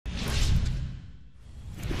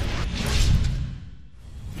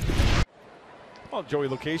Well, Joey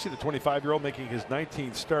Lucchesi, the 25-year-old, making his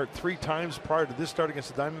 19th start 3 times prior to this start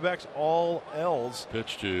against the Diamondbacks, all L's.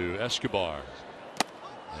 Pitch to Escobar.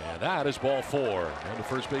 And that is ball 4. And to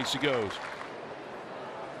first base he goes.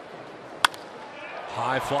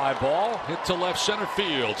 High fly ball, hit to left center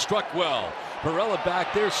field, struck well. Perella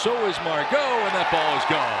back there, so is Margot, and that ball is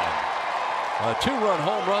gone. A 2-run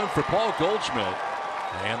home run for Paul Goldschmidt.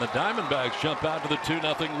 And the Diamondbacks jump out to the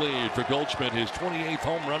 2-0 lead for Goldschmidt, his 28th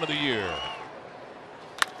home run of the year.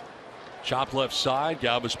 Chop left side,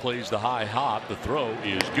 Galvis plays the high hop. The throw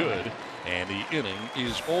is good, and the inning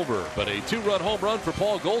is over. But a 2-run home run for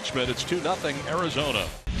Paul Goldschmidt. It's 2-0 Arizona.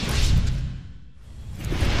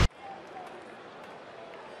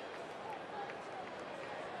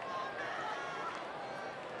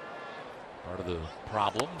 Part of the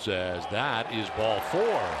problems, as that is ball 4.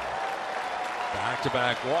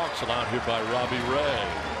 Back-to-back walks allowed here by Robbie Ray.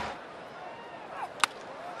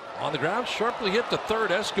 On the ground, sharply hit to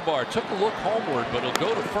third. Escobar took a look homeward, but he'll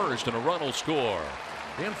go to first, and a run will score.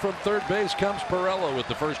 In from third base comes Perella with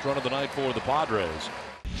the first run of the night for the Padres.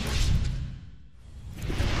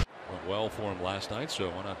 Went well for him last night,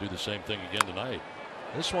 so why not do the same thing again tonight?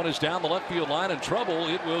 This one is down the left field line in trouble.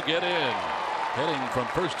 It will get in. Heading from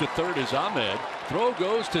first to third is Ahmed. Throw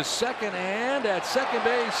goes to second, and at second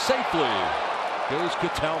base safely goes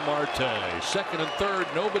Ketel Marte. Second and third,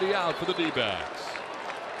 nobody out for the D-backs.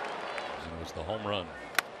 There's the home run.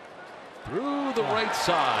 Through the right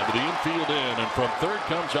side to the infield in, and from third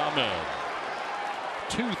comes Ahmed.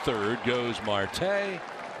 To third goes Marte,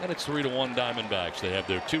 and it's 3-1 Diamondbacks. They have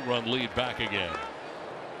their 2-run lead back again.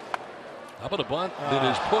 How about a bunt that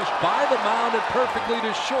is pushed by the mound and perfectly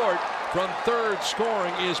to short. From third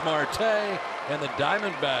scoring is Marte, and the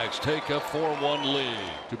Diamondbacks take a 4-1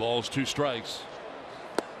 lead. 2 balls, 2 strikes.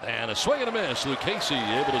 And a swing and a miss. Lucchesi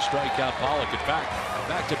able to strike out Pollock. In fact,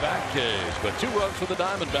 back-to-back Ks, but 2 runs for the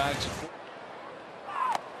Diamondbacks.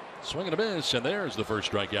 Swing and a miss, and there's the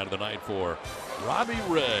first strikeout of the night for Robbie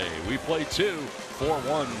Ray. We play 2,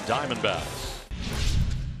 4-1 Diamondbacks.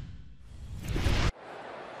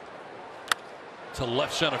 To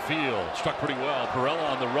left center field, struck pretty well. Perella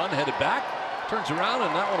on the run, headed back, turns around,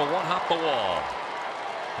 and that one will one-hop the wall.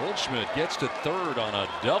 Goldschmidt gets to third on a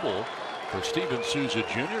double for Steven Souza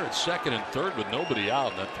Jr. at second and third with nobody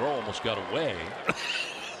out, and that throw almost got away.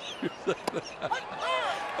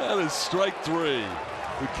 That is strike 3.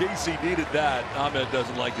 Lucchesi needed that. Ahmed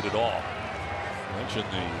doesn't like it at all. Mentioned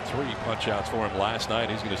the 3 punch outs for him last night.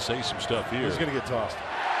 He's going to say some stuff here. He's going to get tossed.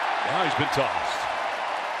 Now he's been tossed.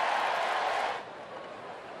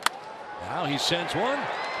 Now he sends one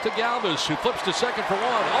to Galvis, who flips to second for 1,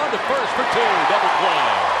 on to first for 2, double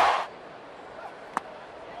play.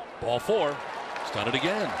 Ball 4, he's done it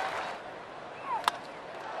again.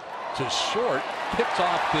 To short, picked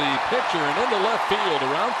off the pitcher and into left field.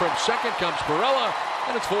 Around from second comes Perella,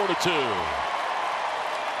 and it's 4-2.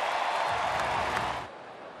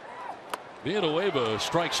 Villanueva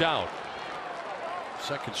strikes out.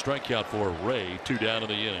 Second strikeout for Ray, 2 down in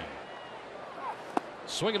the inning.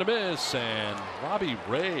 Swing and a miss, and Robbie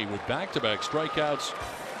Ray with back-to-back strikeouts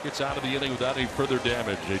gets out of the inning without any further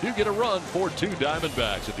damage. They do get a run, 4-2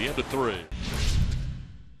 Diamondbacks at the end of 3.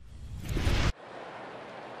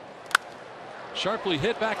 Sharply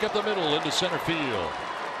hit back up the middle into center field.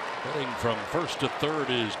 Heading from first to third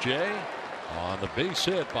is Jay. On the base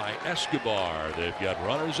hit by Escobar. They've got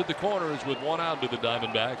runners at the corners with 1 out to the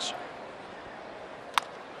Diamondbacks.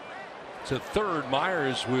 To third,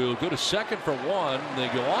 Myers will go to second for 1. They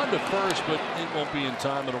go on to first, but it won't be in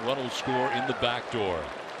time, and a run will score in the back door.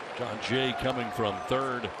 John Jay coming from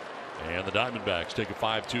third, and the Diamondbacks take a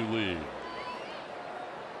 5-2 lead.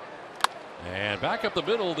 And back up the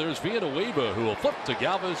middle, there's Villanueva, who will flip to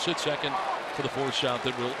Galvis at second for the force out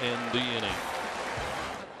that will end the inning.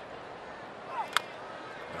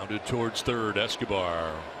 Rounded towards third,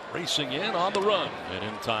 Escobar racing in on the run, and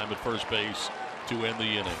in time at first base to end the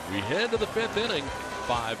inning. We head to the 5th inning,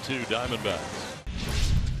 5-2 Diamondbacks.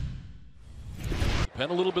 Pen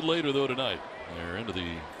a little bit later though tonight. They're into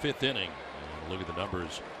the 5th inning. And look at the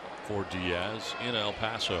numbers for Diaz in El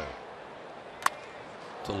Paso.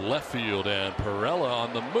 To left field, and Perella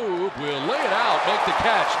on the move will lay it out, make the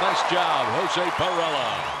catch. Nice job, Jose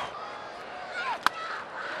Perella.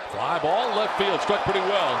 Fly ball left field, struck pretty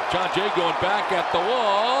well. John Jay going back at the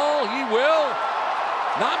wall. He will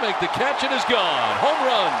not make the catch, and is gone. Home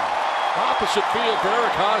run. Opposite field for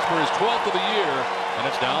Eric Hosmer, his 12th of the year, and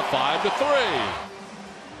it's now 5-3.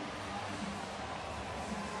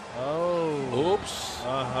 Oh. Oops.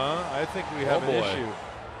 I think we have an issue.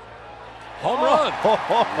 Home run.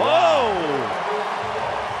 Whoa.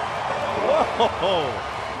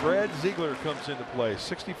 Fred Ziegler comes into play.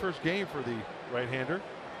 61st game for the right-hander.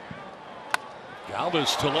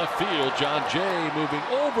 Galvis to left field. John Jay moving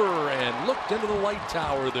over and looked into the light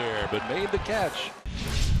tower there, but made the catch.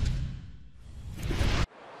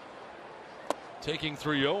 Taking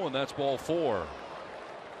 3-0, and that's ball 4.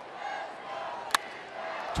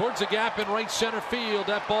 Towards the gap in right center field.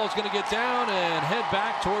 That ball's going to get down and head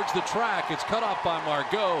back towards the track. It's cut off by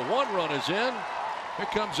Margot. 1 run is in. Here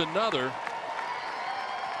comes another.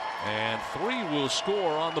 And 3 will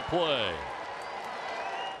score on the play.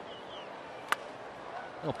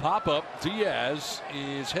 A pop-up. Diaz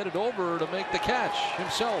is headed over to make the catch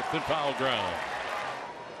himself in foul ground.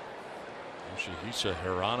 Yoshihisa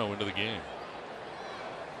Hirano into the game.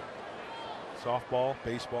 Softball,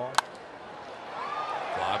 baseball.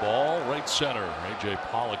 Fly ball, right center. A.J.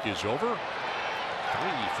 Pollock is over. 3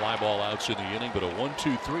 fly ball outs in the inning, but a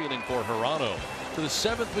 1-2-3 inning for Hirano. To the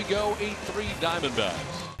 7th we go, 8-3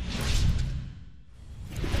 Diamondbacks.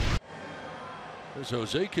 There's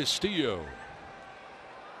Jose Castillo.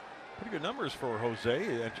 Pretty good numbers for Jose.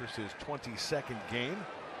 He enters his 22nd game.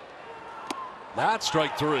 That's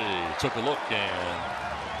strike 3. Took a look,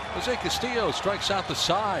 and Jose Castillo strikes out the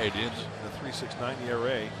side. In the 3.69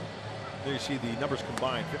 ERA. There you see the numbers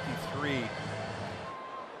combined. 53.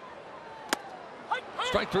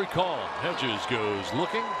 Strike 3 call. Hedges goes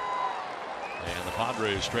looking. And the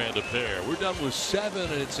Padres strand a pair. We're done with 7,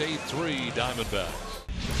 and it's 8-3 Diamondbacks.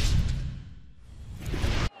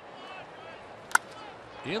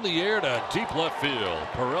 In the air to deep left field.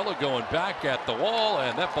 Pirela going back at the wall,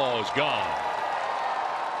 and that ball is gone.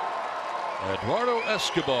 Eduardo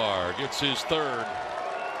Escobar gets his 3rd.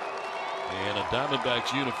 And a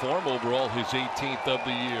Diamondbacks uniform, overall his 18th of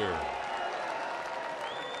the year.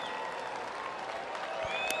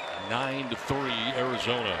 9-3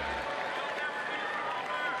 Arizona.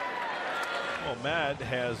 Well, Mad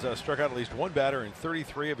has struck out at least 1 batter in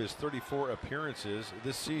 33 of his 34 appearances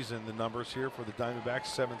this season. The numbers here for the Diamondbacks,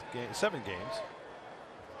 7 games.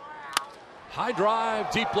 High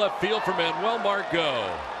drive, deep left field for Manuel Margot.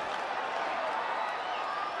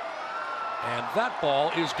 And that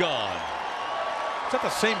ball is gone. Is that the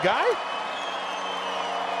same guy?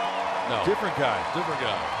 No. Different guy. Different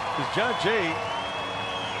guy. Because John Jay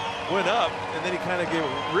went up, and then he kind of gave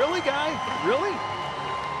it. Really, guy? Really?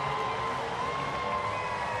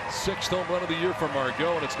 6th home run of the year for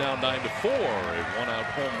Margot, and it's now 9-4. A 1-out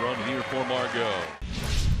home run here for Margot.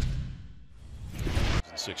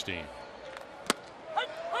 16.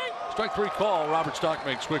 Strike 3 call. Robert Stock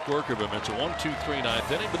makes quick work of him. It's a 1-2-3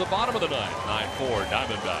 9th inning to the bottom of the 9th. 9-4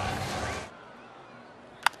 Diamondbacks.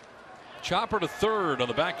 Chopper to 3rd. On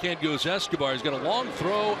the backhand goes Escobar. He's got a long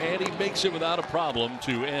throw, and he makes it without a problem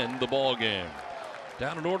to end the ball game.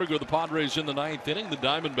 Down in order go the Padres in the 9th inning. The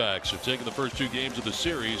Diamondbacks have taken the first 2 games of the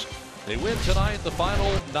series. They win tonight, the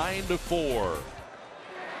final 9-4.